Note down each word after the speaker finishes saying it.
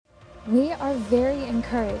We are very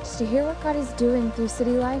encouraged to hear what God is doing through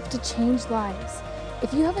City Life to change lives.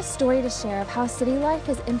 If you have a story to share of how City Life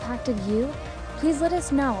has impacted you, please let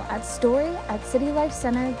us know at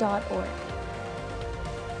story@citylifecenter.org.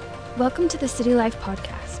 Welcome to the City Life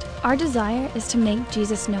podcast. Our desire is to make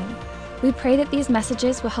Jesus known. We pray that these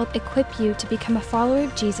messages will help equip you to become a follower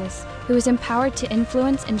of Jesus who is empowered to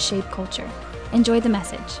influence and shape culture. Enjoy the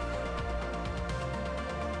message.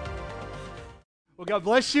 Well, God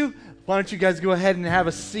bless you. Why don't you guys go ahead and have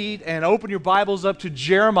a seat and open your Bibles up to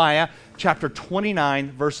Jeremiah chapter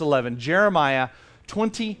 29, verse 11. Jeremiah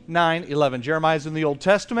 29:11. Jeremiah is in the Old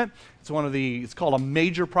Testament. It's called a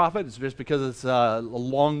major prophet. It's just because it's a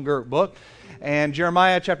longer book. And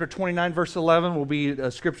Jeremiah chapter 29, verse 11 will be a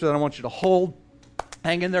scripture that I want you to hold.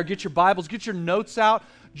 Hang in there. Get your Bibles. Get your notes out.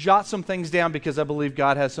 Jot some things down because I believe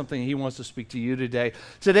God has something He wants to speak to you today.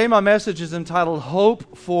 Today my message is entitled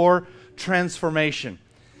Hope for Transformation.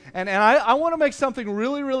 And I want to make something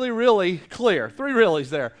really clear. 3 reallys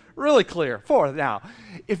there. Really clear. 4 now.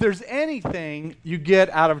 If there's anything you get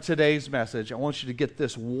out of today's message, I want you to get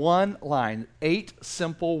this one line, 8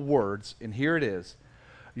 simple words, and here it is.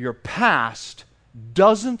 Your past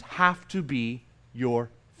doesn't have to be your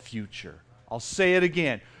future. I'll say it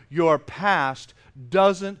again. Your past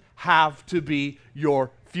doesn't have to be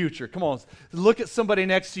your future. Come on, look at somebody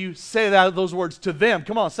next to you, say those words to them.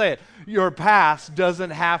 Come on, say it. Your past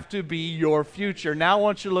doesn't have to be your future. Now I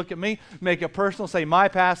want you to look at me, make it personal, say my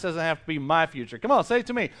past doesn't have to be my future. Come on, say it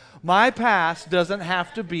to me. My past doesn't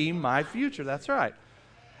have to be my future. That's right.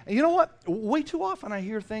 And you know what? Way too often I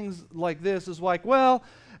hear things like this is like, well,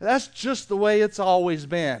 that's just the way it's always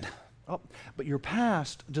been. Oh, but your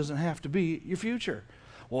past doesn't have to be your future.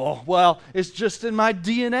 Well, it's just in my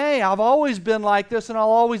DNA. I've always been like this and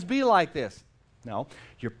I'll always be like this. No,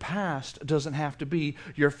 your past doesn't have to be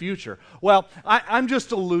your future. Well, I'm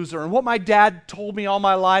just a loser, and what my dad told me all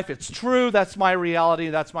my life, it's true, that's my reality,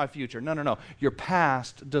 that's my future. No. Your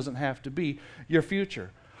past doesn't have to be your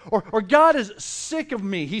future. Or God is sick of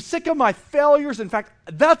me. He's sick of my failures. In fact,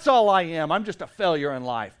 that's all I am. I'm just a failure in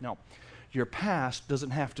life. No. Your past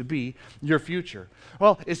doesn't have to be your future.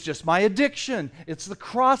 Well, it's just my addiction. It's the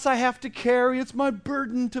cross I have to carry. It's my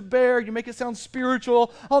burden to bear. You make it sound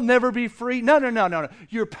spiritual. I'll never be free. No.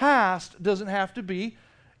 Your past doesn't have to be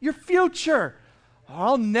your future.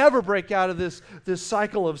 I'll never break out of this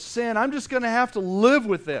cycle of sin. I'm just going to have to live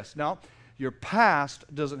with this. No, your past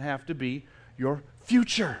doesn't have to be your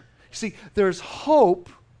future. See, there's hope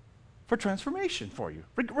for transformation for you.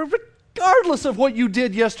 Regardless of what you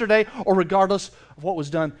did yesterday or regardless of what was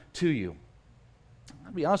done to you.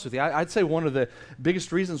 I'll be honest with you, I'd say one of the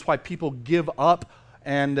biggest reasons why people give up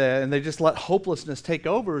and they just let hopelessness take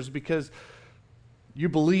over is because you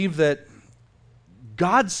believe that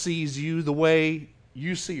God sees you the way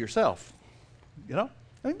you see yourself. You know?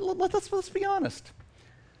 I mean, let's be honest.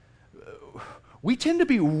 We tend to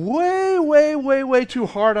be way too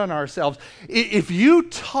hard on ourselves. If you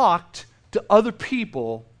talked to other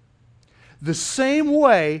people the same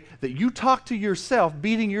way that you talk to yourself,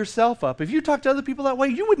 beating yourself up, if you talk to other people that way,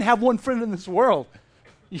 you wouldn't have one friend in this world.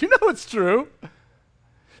 You know it's true.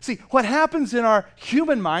 See, what happens in our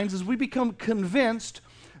human minds is we become convinced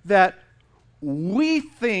that we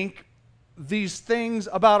think these things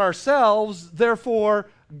about ourselves, therefore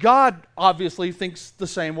God obviously thinks the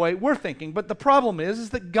same way we're thinking. But the problem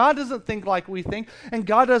is that God doesn't think like we think, and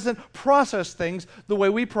God doesn't process things the way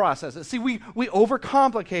we process it. See, we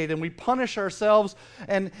overcomplicate and we punish ourselves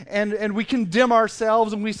and we condemn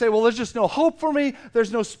ourselves and we say, well, there's just no hope for me.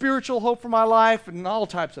 There's no spiritual hope for my life and all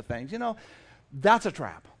types of things. You know, that's a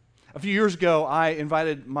trap. A few years ago, I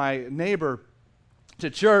invited my neighbor to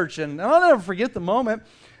church, and I'll never forget the moment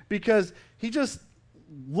because he just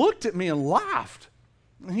looked at me and laughed.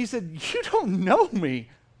 And he said, you don't know me.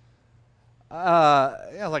 I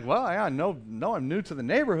was like, well, I know I'm new to the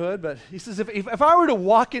neighborhood, but he says, if I were to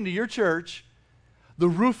walk into your church, the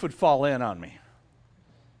roof would fall in on me.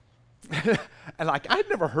 And I'd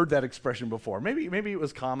never heard that expression before. Maybe it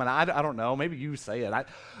was common. I don't know. Maybe you say it.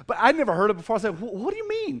 But I'd never heard it before. I said, what do you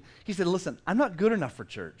mean? He said, listen, I'm not good enough for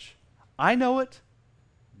church. I know it.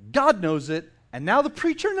 God knows it. And now the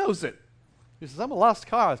preacher knows it. He says, I'm a lost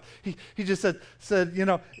cause. He just said, you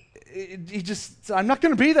know, he just said, I'm not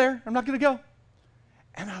going to be there. I'm not going to go.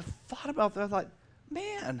 And I thought about that. I thought,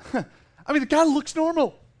 man, I mean, the guy looks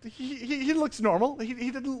normal. He looks normal.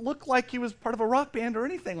 He didn't look like he was part of a rock band or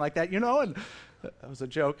anything like that, you know. And that was a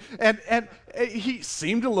joke. And he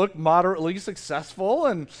seemed to look moderately successful.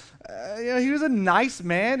 And you know, he was a nice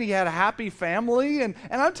man. He had a happy family. And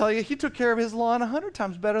I'll tell you, he took care of his lawn 100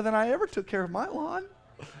 times better than I ever took care of my lawn.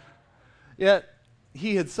 Yet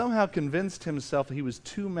he had somehow convinced himself that he was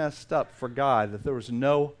too messed up for God, that there was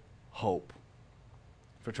no hope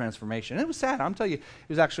for transformation. And it was sad. I'm telling you, it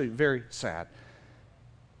was actually very sad.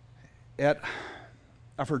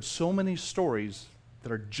 I've heard so many stories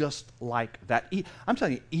that are just like that. I'm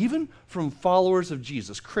telling you, even from followers of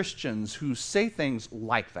Jesus, Christians who say things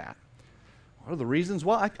like that. What are the reasons?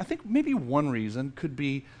 Well, I think maybe one reason could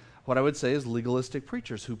be what I would say is legalistic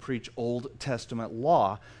preachers who preach Old Testament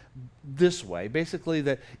law this way. Basically,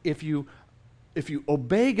 that if you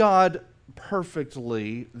obey God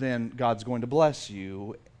perfectly, then God's going to bless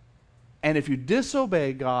you. And if you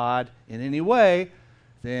disobey God in any way,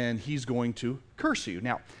 then he's going to curse you.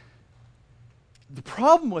 Now, the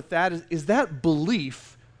problem with that is that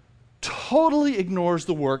belief totally ignores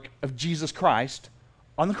the work of Jesus Christ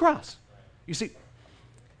on the cross. You see,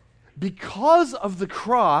 because of the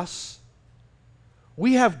cross,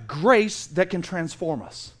 we have grace that can transform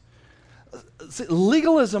us. See,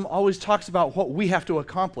 legalism always talks about what we have to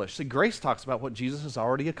accomplish. See, grace talks about what Jesus has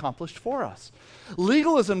already accomplished for us.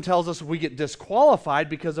 Legalism tells us we get disqualified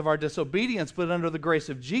because of our disobedience, but under the grace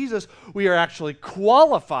of Jesus, we are actually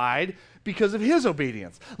qualified because of his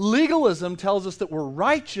obedience. Legalism tells us that we're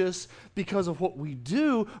righteous because of what we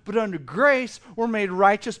do, but under grace, we're made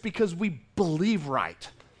righteous because we believe right.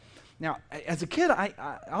 Now, as a kid,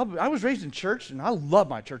 I was raised in church, and I love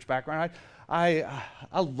my church background. I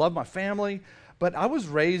love my family, but I was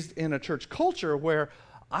raised in a church culture where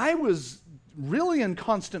I was really in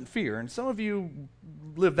constant fear, and some of you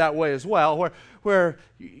live that way as well, where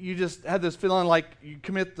you just had this feeling like you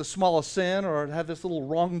commit the smallest sin or have this little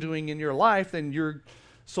wrongdoing in your life, then your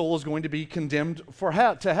soul is going to be condemned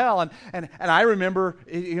to hell. And I remember,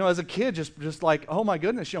 as a kid, just like, oh my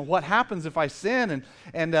goodness, what happens if I sin?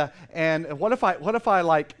 And what if I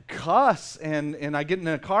like cuss and I get in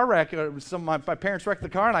a car wreck? Or my parents wreck the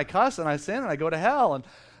car and I cuss and I sin and I go to hell. And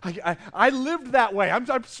I lived that way. I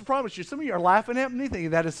promise you, some of you are laughing at me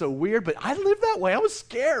thinking that is so weird, but I lived that way. I was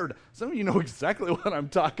scared. Some of you know exactly what I'm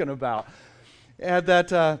talking about. And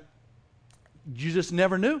that you just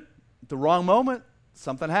never knew. At the wrong moment,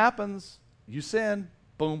 something happens, you sin,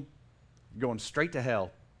 boom, you're going straight to hell.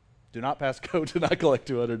 Do not pass go, do not collect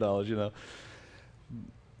 $200,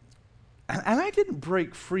 And I didn't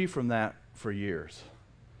break free from that for years.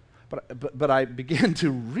 But I began to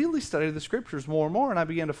really study the scriptures more and more, and I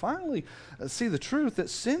began to finally see the truth that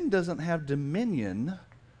sin doesn't have dominion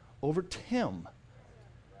over Tim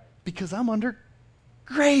because I'm under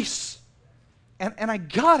grace. And I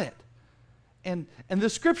got it. And the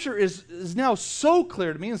scripture is now so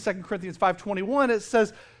clear to me in 2 Corinthians 5:21. It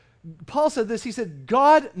says, Paul said this, he said,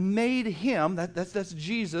 God made him, that's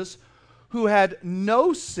Jesus, who had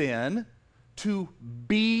no sin to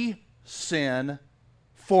be sin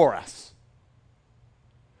for us.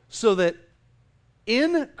 So that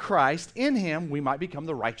in Christ, in him, we might become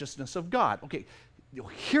the righteousness of God. Okay,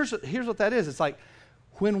 here's what that is. It's like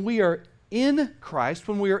when we are in Christ,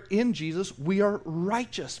 when we are in Jesus, we are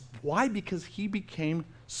righteous. Why? Because he became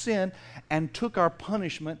sin and took our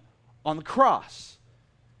punishment on the cross.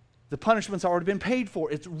 The punishment's already been paid for.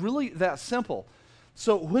 It's really that simple.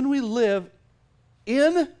 So when we live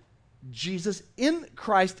in Jesus, in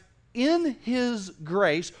Christ, in his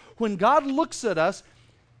grace, when God looks at us,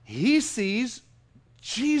 he sees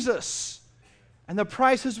Jesus, and the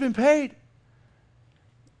price has been paid.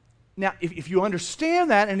 Now, if you understand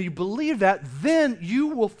that and you believe that, then you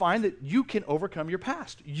will find that you can overcome your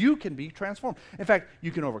past. You can be transformed. In fact, you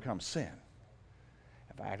can overcome sin.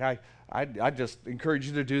 In fact, I just encourage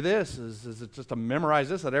you to do this, is just to memorize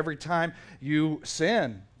this, that every time you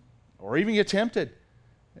sin or even get tempted,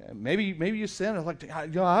 maybe you sin, it's like, I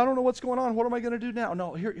don't know what's going on. What am I going to do now?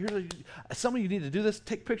 No, some of you need to do this.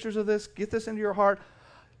 Take pictures of this. Get this into your heart.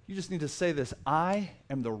 You just need to say this: I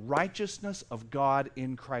am the righteousness of God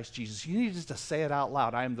in Christ Jesus. You need just to say it out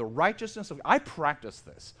loud. I am the righteousness of, I practice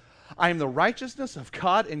this. I am the righteousness of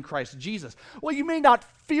God in Christ Jesus. Well, you may not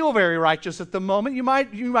feel very righteous at the moment. You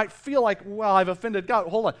might feel like, well, I've offended God.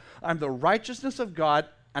 Hold on. I'm the righteousness of God,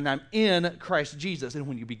 and I'm in Christ Jesus. And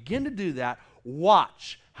when you begin to do that,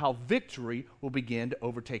 watch how victory will begin to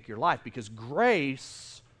overtake your life, because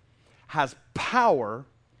grace has power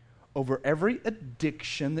over every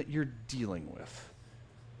addiction that you're dealing with.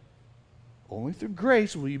 Only through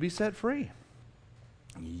grace will you be set free.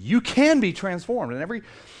 You can be transformed. And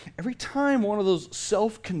every time one of those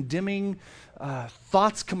self-condemning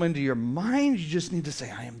thoughts come into your mind, you just need to say,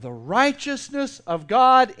 I am the righteousness of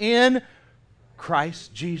God in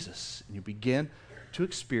Christ Jesus. And you begin to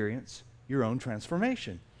experience your own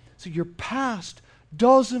transformation. So your past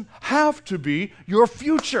doesn't have to be your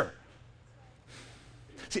future.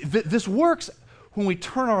 See, this works when we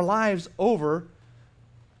turn our lives over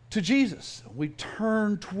to Jesus. We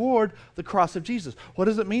turn toward the cross of Jesus. What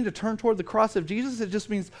does it mean to turn toward the cross of Jesus? It just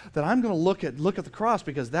means that I'm going to look at the cross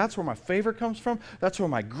because that's where my favor comes from. That's where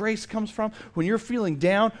my grace comes from. When you're feeling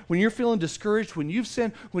down, when you're feeling discouraged, when you've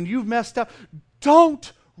sinned, when you've messed up,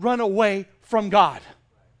 don't run away from God.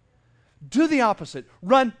 Do the opposite.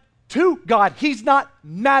 Run to God. He's not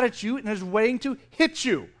mad at you and is waiting to hit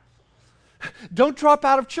you. Don't drop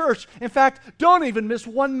out of church. In fact, don't even miss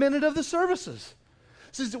 1 minute of the services.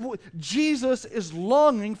 Jesus is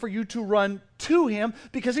longing for you to run to him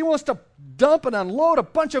because he wants to dump and unload a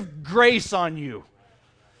bunch of grace on you.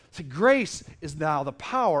 See, grace is now the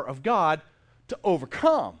power of God to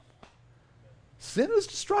overcome. Sin is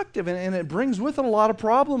destructive, and it brings with it a lot of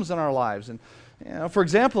problems in our lives. And for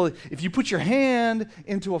example, if you put your hand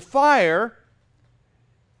into a fire,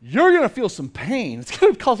 you're going to feel some pain. It's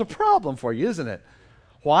going to cause a problem for you, isn't it?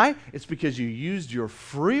 Why? It's because you used your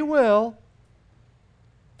free will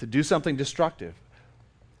to do something destructive.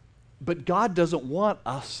 But God doesn't want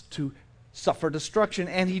us to suffer destruction,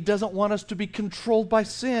 and he doesn't want us to be controlled by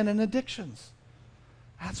sin and addictions.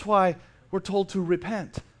 That's why we're told to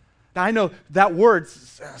repent. Now, I know that word,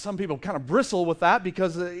 some people kind of bristle with that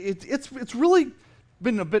because it's really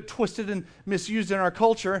been a bit twisted and misused in our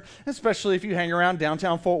culture, especially if you hang around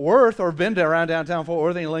downtown Fort Worth or been around downtown Fort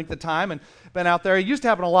Worth any length of time and been out there. It used to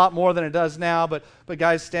happen a lot more than it does now, but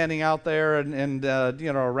guys standing out there and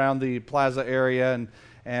around the plaza area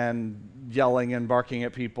and yelling and barking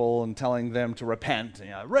at people and telling them to repent.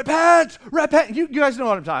 Repent! Repent! You guys know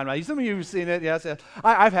what I'm talking about. Some of you have seen it. Yes.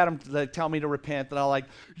 I've had them tell me to repent, and I'm like,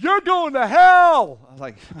 you're going to hell! I was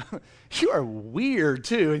like, you are weird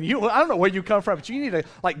too, and I don't know where you come from, but you need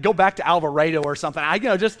to go back to Alvarado or something.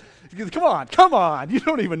 Just come on. You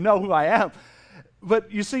don't even know who I am.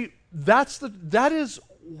 But you see, that is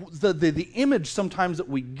the image sometimes that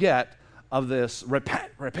we get of this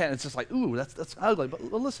repent. It's just like, ooh, that's ugly. But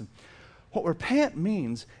listen, what repent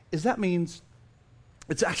means is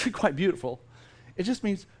it's actually quite beautiful. It just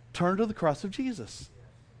means turn to the cross of Jesus.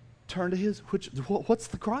 Turn to what's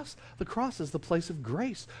the cross? The cross is the place of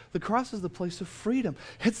grace. The cross is the place of freedom.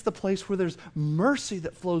 It's the place where there's mercy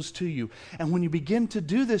that flows to you. And when you begin to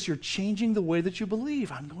do this, you're changing the way that you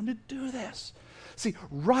believe. I'm going to do this. See,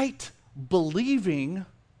 right believing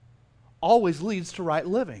always leads to right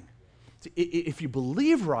living. See, if you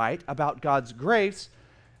believe right about God's grace,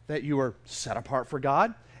 that you are set apart for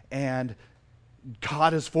God, and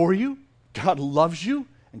God is for you, God loves you,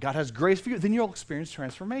 and God has grace for you, then you'll experience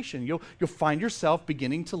transformation. You'll find yourself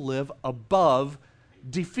beginning to live above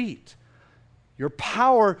defeat. Your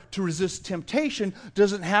power to resist temptation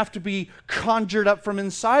doesn't have to be conjured up from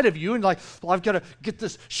inside of you and I've got to get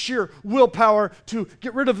this sheer willpower to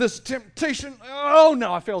get rid of this temptation. Oh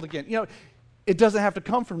no, I failed again. It doesn't have to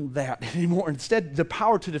come from that anymore. Instead, the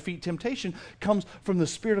power to defeat temptation comes from the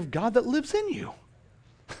Spirit of God that lives in you.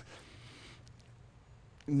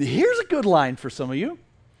 Here's a good line for some of you.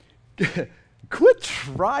 Quit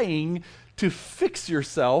trying to fix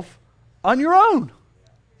yourself on your own.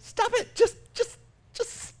 Stop it. Just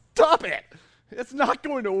stop it. It's not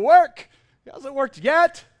going to work. It hasn't worked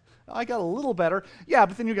yet. I got a little better. Yeah,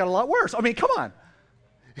 but then you got a lot worse. I mean, come on.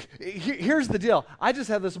 Here's the deal. I just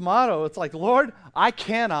have this motto. It's like, Lord, I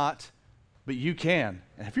cannot, but you can.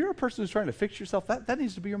 And if you're a person who's trying to fix yourself, that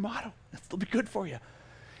needs to be your motto. That'll be good for you.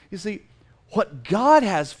 You see, what God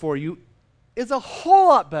has for you is a whole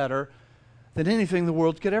lot better than anything the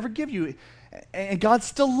world could ever give you. And God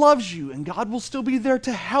still loves you, and God will still be there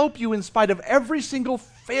to help you in spite of every single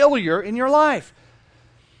failure in your life.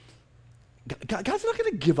 God's not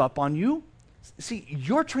going to give up on you. See,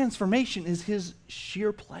 your transformation is his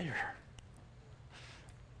sheer pleasure.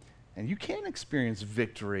 And you can experience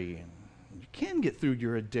victory, and you can get through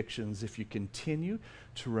your addictions if you continue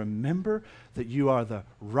to remember that you are the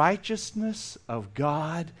righteousness of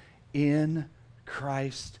God in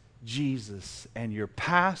Christ Jesus, and your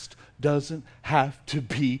past doesn't have to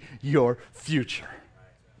be your future.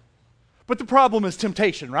 But the problem is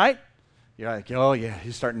temptation, right? You're like, oh yeah,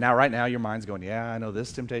 you're starting now, right now your mind's going, yeah, I know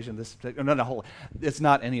this temptation, this temptation. No, it's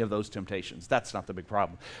not any of those temptations. That's not the big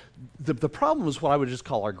problem. The problem is what I would just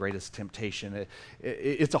call our greatest temptation.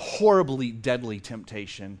 It's a horribly deadly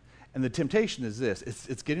temptation, and the temptation is this.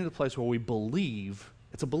 It's getting to the place where we believe,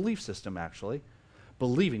 it's a belief system actually,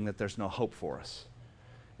 believing that there's no hope for us.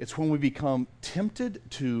 It's when we become tempted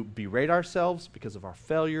to berate ourselves because of our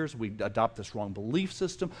failures. We adopt this wrong belief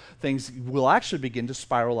system. Things will actually begin to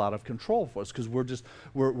spiral out of control for us because we're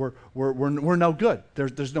no good.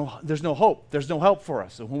 There's no hope. There's no help for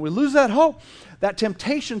us. And when we lose that hope, that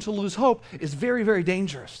temptation to lose hope is very, very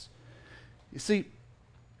dangerous. You see,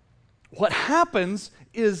 what happens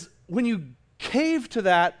is when you cave to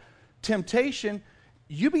that temptation,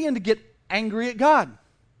 you begin to get angry at God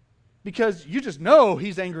because you just know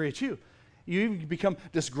He's angry at you. You become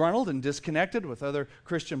disgruntled and disconnected with other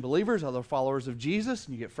Christian believers, other followers of Jesus,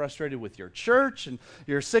 and you get frustrated with your church, and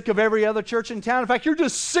you're sick of every other church in town. In fact, you're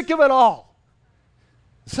just sick of it all.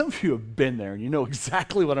 Some of you have been there, and you know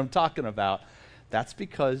exactly what I'm talking about. That's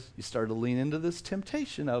because you started to lean into this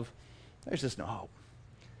temptation of, there's just no hope.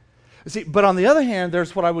 You see, but on the other hand,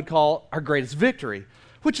 there's what I would call our greatest victory,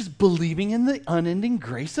 which is believing in the unending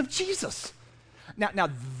grace of Jesus. Now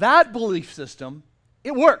that belief system,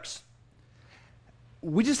 it works.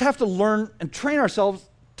 We just have to learn and train ourselves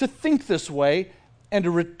to think this way and to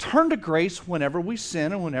return to grace whenever we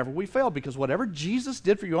sin and whenever we fail. Because whatever Jesus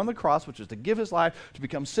did for you on the cross, which is to give His life to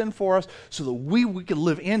become sin for us so that we could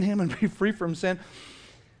live in Him and be free from sin,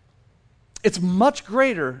 it's much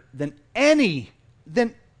greater than any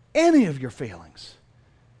of your failings.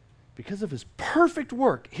 Because of His perfect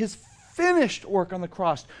work, His finished work on the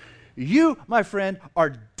cross, you, my friend,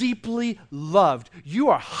 are deeply loved. You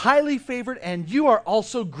are highly favored, and you are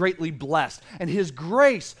also greatly blessed. And His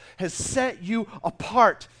grace has set you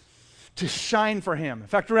apart to shine for Him. In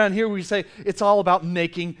fact, around here we say it's all about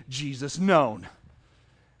making Jesus known.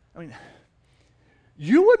 I mean,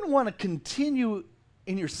 you wouldn't want to continue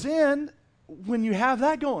in your sin when you have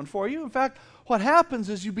that going for you. In fact, what happens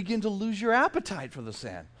is you begin to lose your appetite for the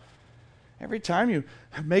sin. Every time you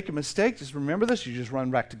make a mistake, just remember this, you just run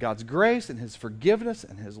back to God's grace and His forgiveness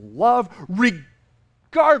and His love,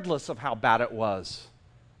 regardless of how bad it was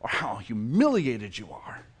or how humiliated you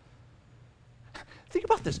are. Think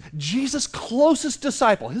about this. Jesus' closest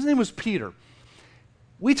disciple, his name was Peter.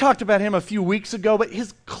 We talked about him a few weeks ago, but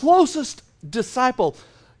his closest disciple,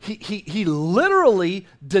 he literally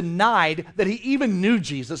denied that he even knew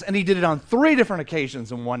Jesus, and he did it on 3 different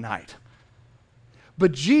occasions in one night.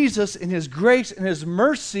 But Jesus, in His grace and His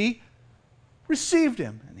mercy, received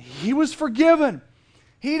him, and he was forgiven.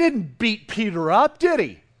 He didn't beat Peter up, did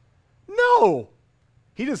he? No.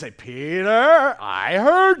 He didn't say, Peter, I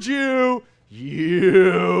heard you,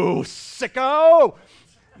 you sicko.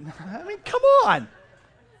 I mean, come on.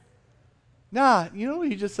 Nah,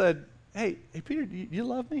 he just said, hey Peter, you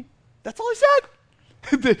love me? That's all he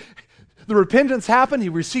said. The repentance happened, he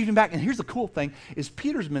received him back, and here's the cool thing, is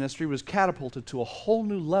Peter's ministry was catapulted to a whole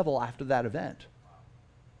new level after that event.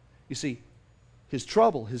 You see, his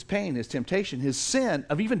trouble, his pain, his temptation, his sin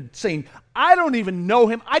of even saying, I don't even know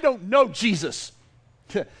Him, I don't know Jesus.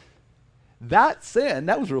 That sin,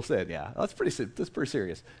 that was real sin, yeah. That's pretty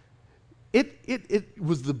serious. It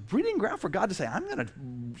was the breeding ground for God to say, I'm going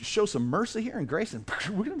to show some mercy here and grace, and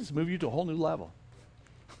we're going to just move you to a whole new level.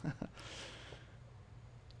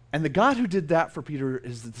 And the God who did that for Peter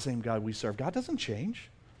is the same God we serve. God doesn't change.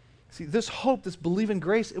 See, this hope, this belief in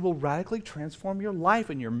grace, it will radically transform your life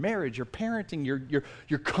and your marriage, your parenting,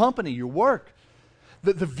 your company, your work.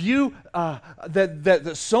 The view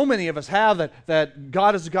that so many of us have that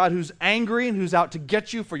God is a God who's angry and who's out to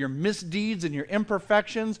get you for your misdeeds and your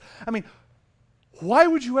imperfections. I mean, why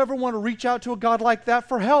would you ever want to reach out to a God like that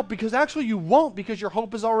for help? Because actually you won't, because your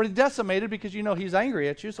hope is already decimated because you know He's angry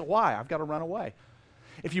at you, so why? I've got to run away.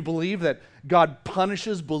 If you believe that God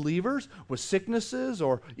punishes believers with sicknesses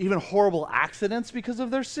or even horrible accidents because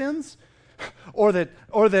of their sins, or that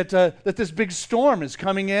this big storm is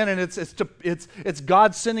coming in and it's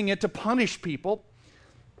God sending it to punish people,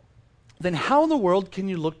 then how in the world can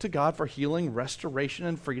you look to God for healing, restoration,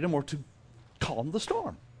 and freedom, or to calm the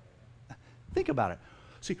storm? Think about it.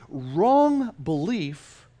 See, wrong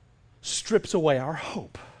belief strips away our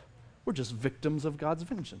hope. We're just victims of God's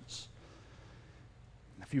vengeance.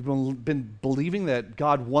 If you've been believing that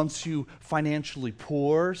God wants you financially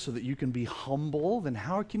poor so that you can be humble, then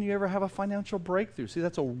how can you ever have a financial breakthrough? See,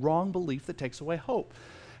 that's a wrong belief that takes away hope.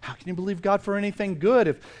 How can you believe God for anything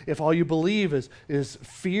good if all you believe is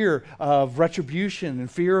fear of retribution and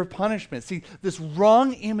fear of punishment? See, this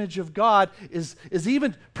wrong image of God is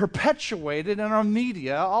even perpetuated in our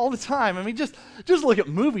media all the time. I mean, just look at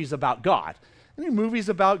movies about God. Any movies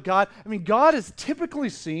about God? I mean, God is typically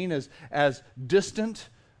seen as distant,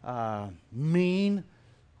 mean,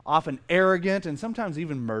 often arrogant, and sometimes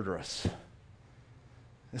even murderous.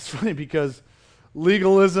 It's funny because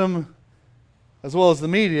legalism as well as the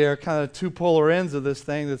media are kind of 2 polar ends of this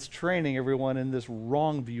thing that's training everyone in this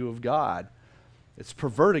wrong view of God. It's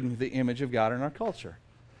perverting the image of God in our culture.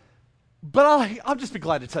 But I'll just be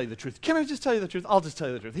glad to tell you the truth. Can I just tell you the truth? I'll just tell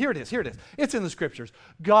you the truth. Here it is. It's in the Scriptures.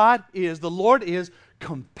 The Lord is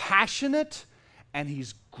compassionate and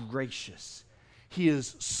He's gracious. He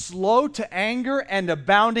is slow to anger and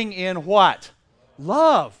abounding in what?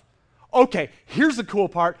 Love. Okay, here's the cool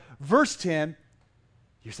part. Verse 10,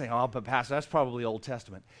 you're saying, oh, but Pastor, that's probably Old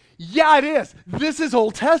Testament. Yeah, it is. This is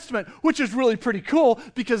Old Testament, which is really pretty cool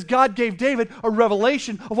because God gave David a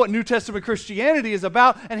revelation of what New Testament Christianity is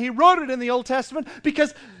about, and he wrote it in the Old Testament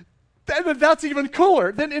because that's even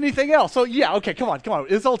cooler than anything else. So yeah, okay, come on.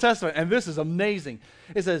 It's Old Testament, and this is amazing.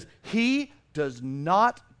 It says, he does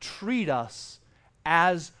not treat us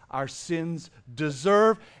as our sins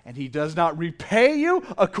deserve, and he does not repay you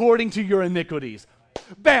according to your iniquities.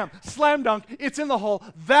 Bam, slam dunk, it's in the hole.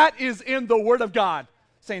 That is in the Word of God.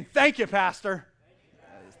 Saying, thank you, Pastor.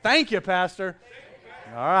 Thank you, Pastor.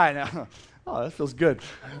 All right, now, oh, that feels good.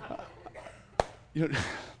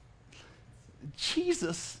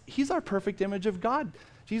 Jesus, he's our perfect image of God.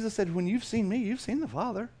 Jesus said, when you've seen me, you've seen the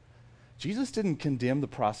Father. Jesus didn't condemn the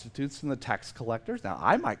prostitutes and the tax collectors. Now,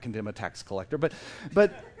 I might condemn a tax collector, but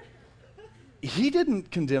he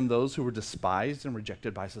didn't condemn those who were despised and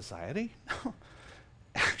rejected by society.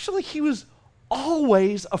 Actually, he was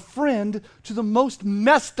always a friend to the most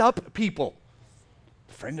messed up people.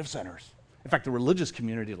 Friend of sinners. In fact, the religious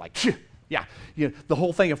community, like, the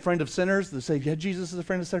whole thing, a friend of sinners, they say, yeah, Jesus is a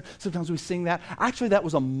friend of sinners. Sometimes we sing that. Actually, that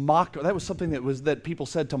was a mock. That was something that people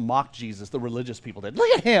said to mock Jesus, the religious people did.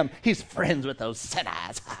 Look at him. He's friends with those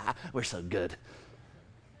sinners. We're so good.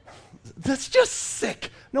 That's just sick.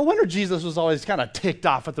 No wonder Jesus was always kind of ticked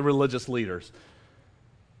off at the religious leaders.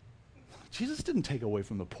 Jesus didn't take away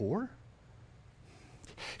from the poor.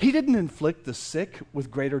 He didn't inflict the sick with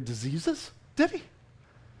greater diseases, did he?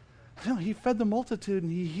 No, he fed the multitude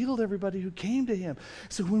and he healed everybody who came to him.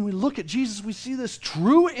 So when we look at Jesus, we see this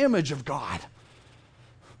true image of God.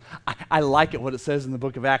 I like it what it says in the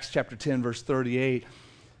book of Acts chapter 10, verse 38.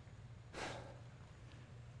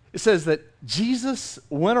 It says that Jesus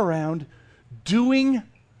went around doing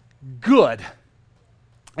good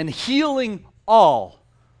and healing all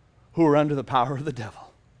who were under the power of the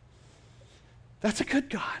devil. That's a good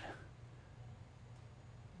God.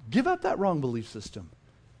 Give up that wrong belief system.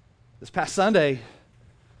 This past Sunday,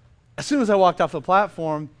 as soon as I walked off the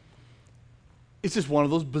platform, it's just one of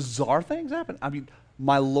those bizarre things happened. I mean,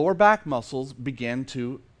 my lower back muscles began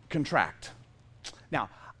to contract. Now,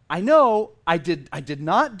 I know I did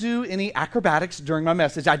not do any acrobatics during my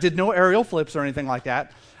message. I did no aerial flips or anything like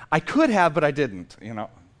that. I could have, but I didn't.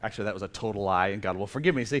 Actually, that was a total lie, and God will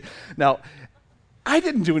forgive me. See, now, I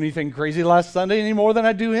didn't do anything crazy last Sunday any more than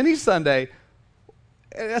I do any Sunday.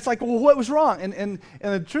 It's like, well, what was wrong? And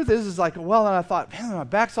the truth is like, well, and I thought, man, my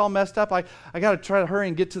back's all messed up. I got to try to hurry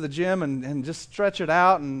and get to the gym and just stretch it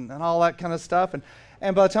out and all that kind of stuff.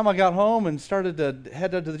 And by the time I got home and started to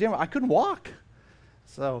head up to the gym, I couldn't walk.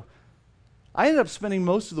 So I ended up spending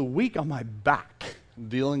most of the week on my back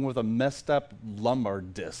dealing with a messed up lumbar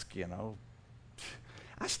disc,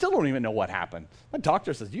 I still don't even know what happened. My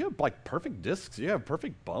doctor says, you have like perfect discs. You have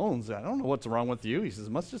perfect bones. I don't know what's wrong with you. He says,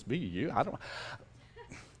 it must just be you. I don't.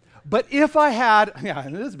 But if I had,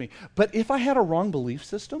 it is me. But if I had a wrong belief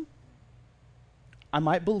system, I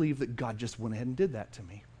might believe that God just went ahead and did that to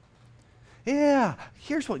me. Yeah,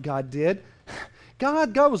 here's what God did.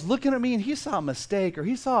 God was looking at me and he saw a mistake or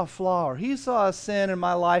he saw a flaw or he saw a sin in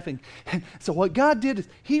my life. And so what God did is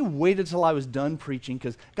he waited till I was done preaching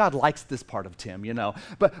because God likes this part of Tim,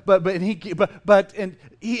 But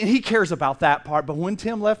he cares about that part. But when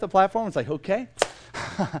Tim left the platform, it's like, okay,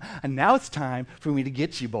 and now it's time for me to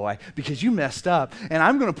get you, boy, because you messed up. And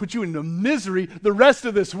I'm going to put you into misery the rest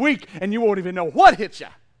of this week and you won't even know what hit you.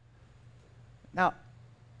 Now,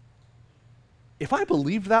 if I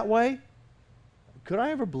believed that way, could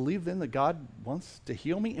I ever believe then that God wants to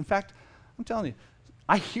heal me? In fact, I'm telling you,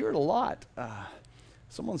 I hear it a lot.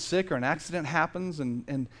 Someone's sick or an accident happens,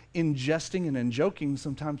 and in jesting and in joking,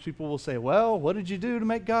 sometimes people will say, well, what did you do to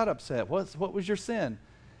make God upset? What was your sin?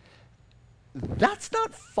 That's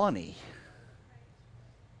not funny.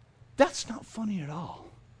 That's not funny at all.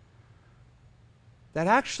 That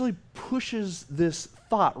actually pushes this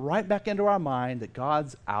thought right back into our mind that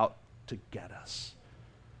God's out to get us.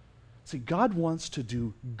 See, God wants to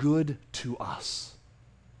do good to us,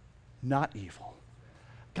 not evil.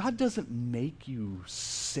 God doesn't make you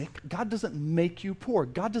sick. God doesn't make you poor.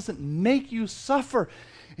 God doesn't make you suffer.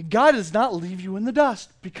 God does not leave you in the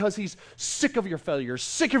dust because he's sick of your failures,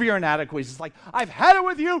 sick of your inadequacies. It's like, I've had it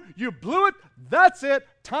with you. You blew it. That's it.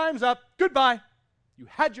 Time's up. Goodbye. You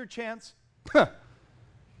had your chance. I'm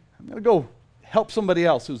going to go help somebody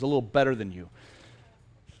else who's a little better than you.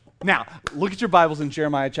 Now, look at your Bibles in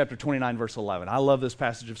Jeremiah chapter 29, verse 11. I love this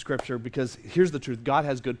passage of Scripture because here's the truth. God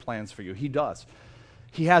has good plans for you. He does.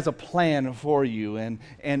 He has a plan for you,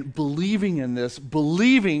 and believing in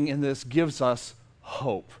this gives us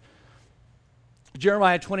hope.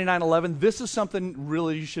 Jeremiah 29:11, this is something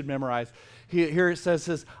really you should memorize. Here it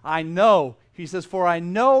says, I know. He says, for I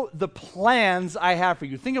know the plans I have for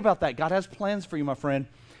you. Think about that. God has plans for you, my friend.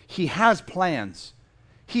 He has plans.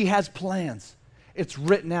 He has plans. It's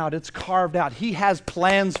written out. It's carved out. He has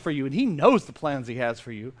plans for you, and he knows the plans he has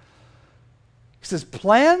for you. He says,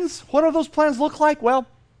 plans? What do those plans look like? Well,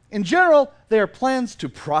 in general, they are plans to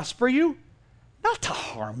prosper you, not to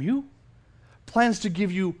harm you. Plans to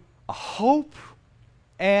give you a hope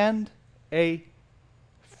and a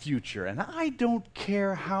future. And I don't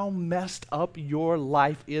care how messed up your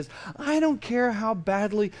life is. I don't care how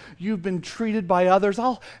badly you've been treated by others.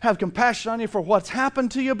 I'll have compassion on you for what's happened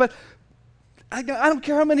to you, but I don't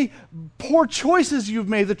care how many poor choices you've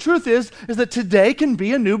made. The truth is that today can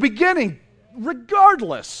be a new beginning,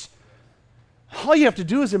 regardless. All you have to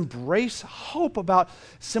do is embrace hope about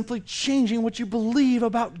simply changing what you believe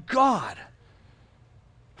about God.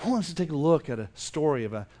 I want us to take a look at a story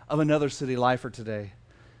of another city lifer today.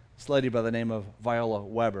 This lady by the name of Viola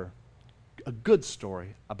Weber. A good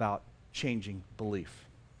story about changing belief.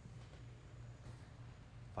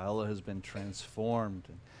 Viola has been transformed,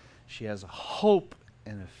 and she has a hope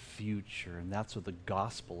and a future, and that's what the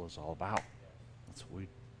gospel is all about. That's what we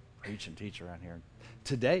preach and teach around here.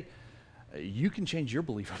 Today, you can change your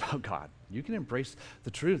belief about God. You can embrace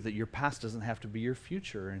the truth that your past doesn't have to be your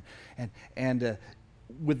future, and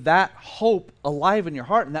with that hope alive in your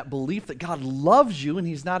heart and that belief that God loves you and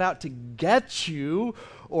he's not out to get you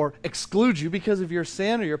or exclude you because of your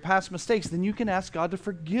sin or your past mistakes, then you can ask God to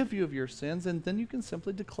forgive you of your sins, and then you can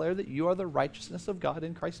simply declare that you are the righteousness of God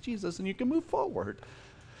in Christ Jesus, and you can move forward.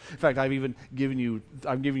 In fact, I'm giving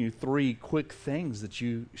you 3 quick things that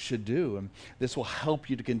you should do, and this will help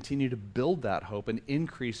you to continue to build that hope and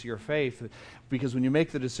increase your faith. Because when you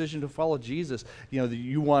make the decision to follow Jesus,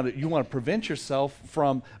 you want to prevent yourself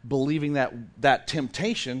from believing that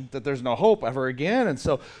temptation that there's no hope ever again. And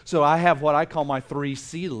so I have what I call my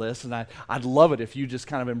 3C list, and I'd love it if you just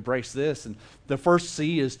kind of embrace this. And the first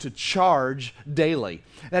C is to charge daily.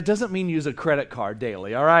 That doesn't mean use a credit card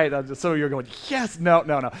daily, all right? So you're going, yes,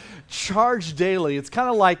 no. Charge daily. It's kind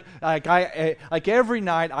of like every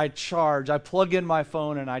night I charge. I plug in my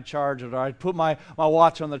phone and I charge it, or I put my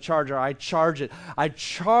watch on the charger. I charge it. I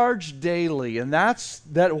charge daily, and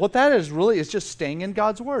what that is really is just staying in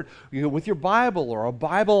God's Word. With your Bible or a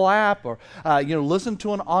Bible app, or listen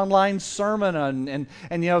to an online sermon,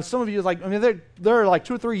 and some of you there are like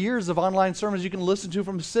 2 or 3 years of online sermons you can listen to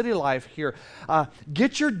from City Life here.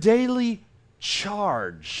 Get your daily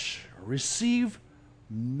charge. Receive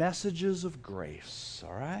messages of grace.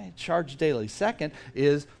 All right, charge daily. Second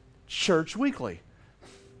is church weekly.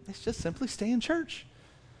 It's just simply stay in church.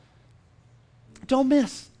 Don't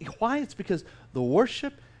miss. Why? It's because the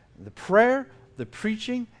worship, the prayer, the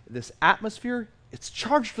preaching, this atmosphere, it's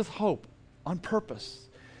charged with hope on purpose.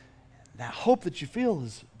 That hope that you feel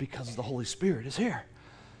is because the Holy Spirit is here.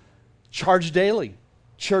 Charge daily,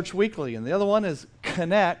 church weekly. And the other one is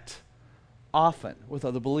connect often with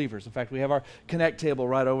other believers. In fact, we have our Connect table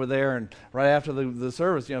right over there, and right after the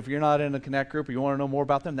service, if you're not in a Connect group or you want to know more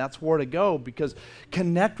about them, that's where to go, because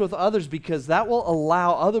connect with others, because that will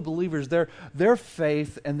allow other believers their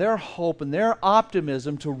faith and their hope and their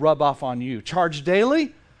optimism to rub off on you. Charge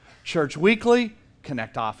daily, church weekly,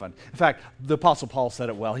 connect often. In fact, the Apostle Paul said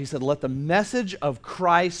it well. He said, let the message of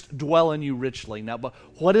Christ dwell in you richly. Now, but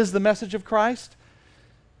what is the message of Christ?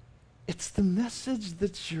 It's the message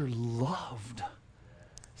that you're loved.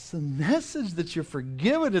 It's the message that you're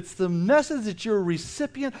forgiven. It's the message that you're a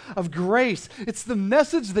recipient of grace. It's the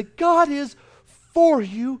message that God is for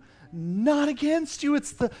you, not against you.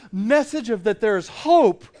 It's the message of that there is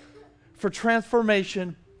hope for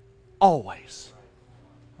transformation always.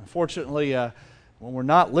 Unfortunately, when we're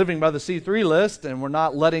not living by the C3 list and we're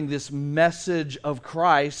not letting this message of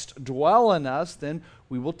Christ dwell in us, then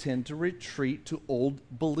we will tend to retreat to old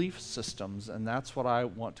belief systems, and that's what I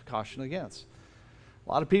want to caution against.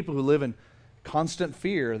 A lot of people who live in constant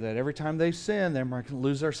fear that every time they sin, they're going to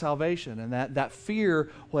lose their salvation, and that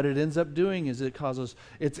fear, what it ends up doing is it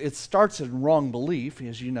starts in wrong belief,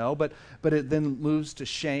 as you know, but it then moves to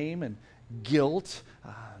shame and guilt,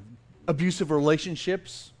 abusive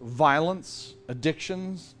relationships, violence,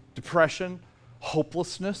 addictions, depression,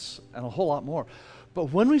 hopelessness, and a whole lot more. But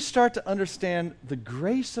when we start to understand the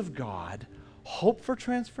grace of God, hope for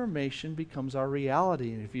transformation becomes our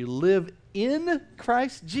reality. And if you live in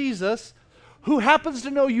Christ Jesus, who happens to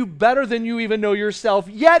know you better than you even know yourself,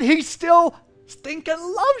 yet he still stinking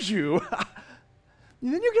loves you,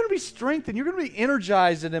 then you're going to be strengthened. You're going to be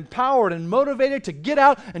energized and empowered and motivated to get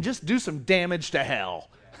out and just do some damage to hell.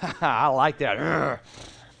 I like that.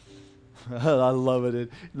 I love it. In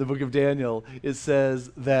the book of Daniel, it says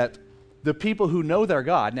that the people who know their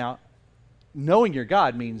God, now, knowing your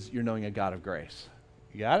God means you're knowing a God of grace.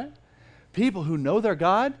 You got it? People who know their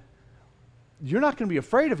God, you're not going to be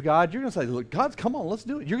afraid of God. You're going to say, look, God, come on, let's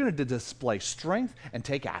do it. You're going to display strength and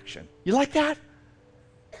take action. You like that?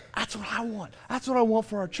 That's what I want. That's what I want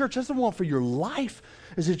for our church. That's what I want for your life,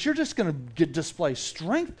 is that you're just going to display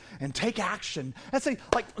strength and take action. That's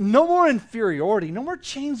like no more inferiority, no more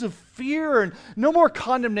chains of fear, and no more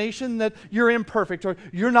condemnation that you're imperfect or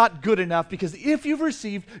you're not good enough, because if you've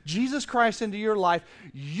received Jesus Christ into your life,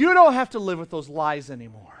 you don't have to live with those lies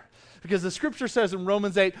anymore. Because the scripture says in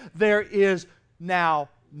Romans 8, there is now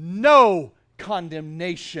no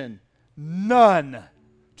condemnation, none,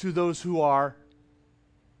 to those who are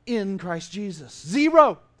in Christ Jesus.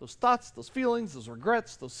 Zero. Those thoughts, those feelings, those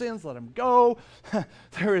regrets, those sins, let them go.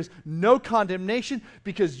 There is no condemnation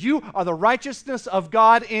because you are the righteousness of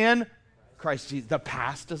God in Christ Jesus. The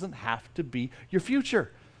past doesn't have to be your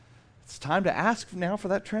future. It's time to ask now for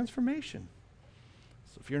that transformation.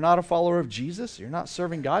 So if you're not a follower of Jesus, you're not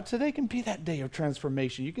serving God, today can be that day of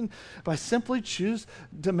transformation. You can, by simply choose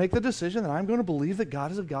to make the decision that I'm going to believe that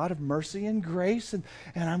God is a God of mercy and grace, and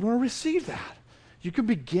I'm going to receive that. You can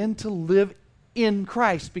begin to live in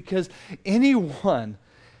Christ, because anyone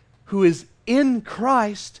who is in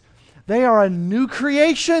Christ, they are a new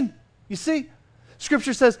creation. You see,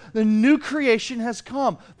 Scripture says the new creation has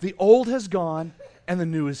come. The old has gone and the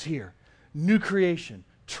new is here. New creation,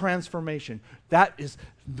 transformation. That is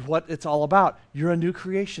what it's all about. You're a new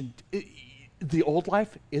creation. The old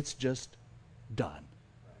life, it's just done.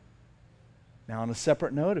 Now, on a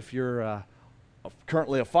separate note, if you're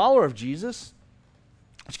currently a follower of Jesus,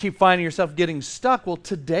 but you keep finding yourself getting stuck, well,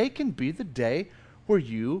 today can be the day where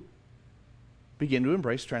you begin to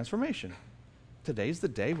embrace transformation. Today's the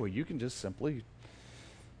day where you can just simply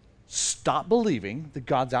stop believing that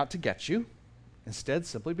God's out to get you. Instead,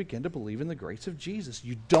 simply begin to believe in the grace of Jesus.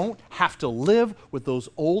 You don't have to live with those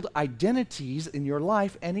old identities in your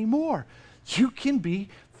life anymore. You can be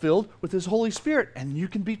filled with His Holy Spirit, and you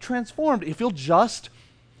can be transformed if you'll just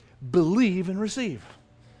believe and receive.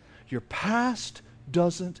 Your past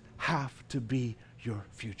doesn't have to be your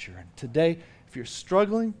future. And today, if you're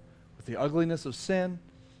struggling with the ugliness of sin,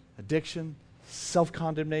 addiction,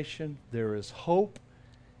 self-condemnation, there is hope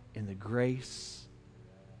in the grace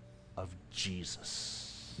of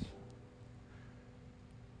Jesus.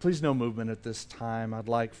 Please, no movement at this time. I'd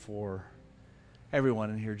like for everyone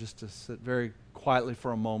in here just to sit very quietly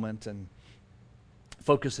for a moment and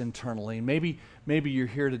focus internally. Maybe you're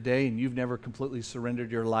here today and you've never completely surrendered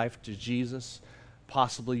your life to Jesus.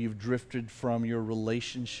 Possibly you've drifted from your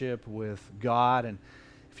relationship with God. And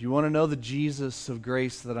if you want to know the Jesus of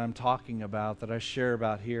grace that I'm talking about, that I share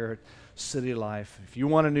about here at City Life, if you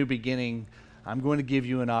want a new beginning, I'm going to give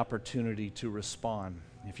you an opportunity to respond.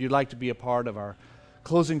 If you'd like to be a part of our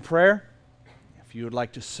closing prayer, if you would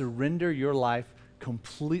like to surrender your life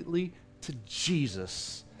completely to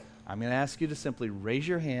Jesus, I'm going to ask you to simply raise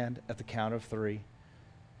your hand at the count of 3,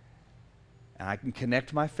 and I can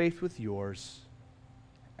connect my faith with yours,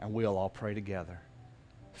 and we'll all pray together.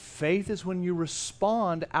 Faith is when you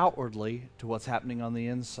respond outwardly to what's happening on the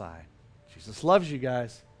inside. Jesus loves you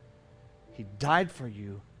guys. He died for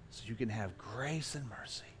you so you can have grace and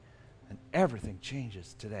mercy, and everything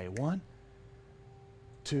changes today. 1,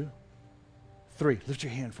 2, 3. Lift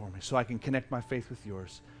your hand for me so I can connect my faith with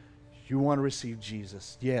yours. You want to receive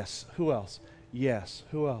Jesus? Yes. Who else? Yes.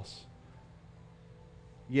 Who else?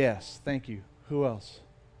 Yes. Thank you. Who else?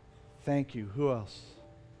 Thank you. Who else?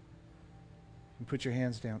 You put your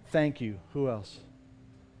hands down. Thank you. Who else?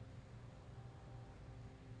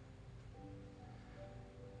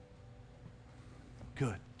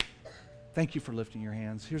 Good. Thank you for lifting your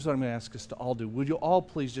hands. Here's what I'm going to ask us to all do. Would you all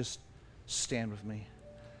please just stand with me?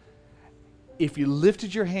 If you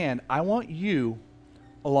lifted your hand, I want you,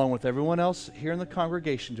 along with everyone else here in the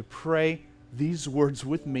congregation, to pray these words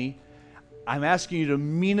with me. I'm asking you to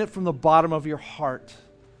mean it from the bottom of your heart.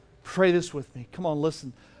 Pray this with me. Come on,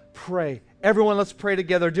 listen. Pray. Everyone, let's pray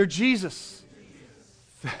together. Dear Jesus,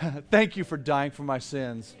 thank you for dying for my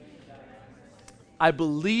sins. I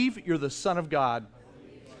believe you're the Son of God.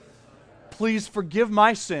 Please forgive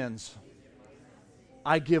my sins.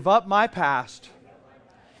 I give up my past,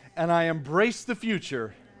 and I embrace the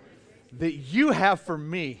future that you have for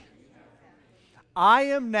me. I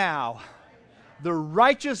am now the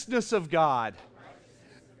righteousness of God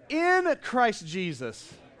in Christ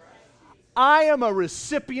Jesus. I am a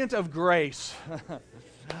recipient of grace.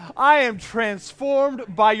 I am transformed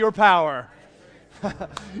by your power.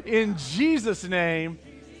 In Jesus' name,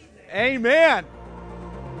 amen.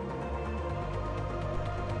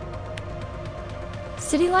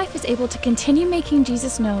 City Life is able to continue making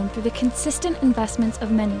Jesus known through the consistent investments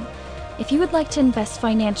of many. If you would like to invest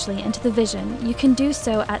financially into the vision, you can do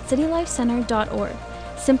so at citylifecenter.org.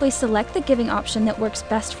 Simply select the giving option that works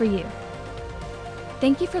best for you.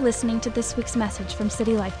 Thank you for listening to this week's message from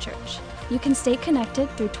City Life Church. You can stay connected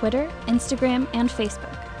through Twitter, Instagram, and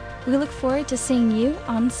Facebook. We look forward to seeing you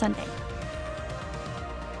on Sunday.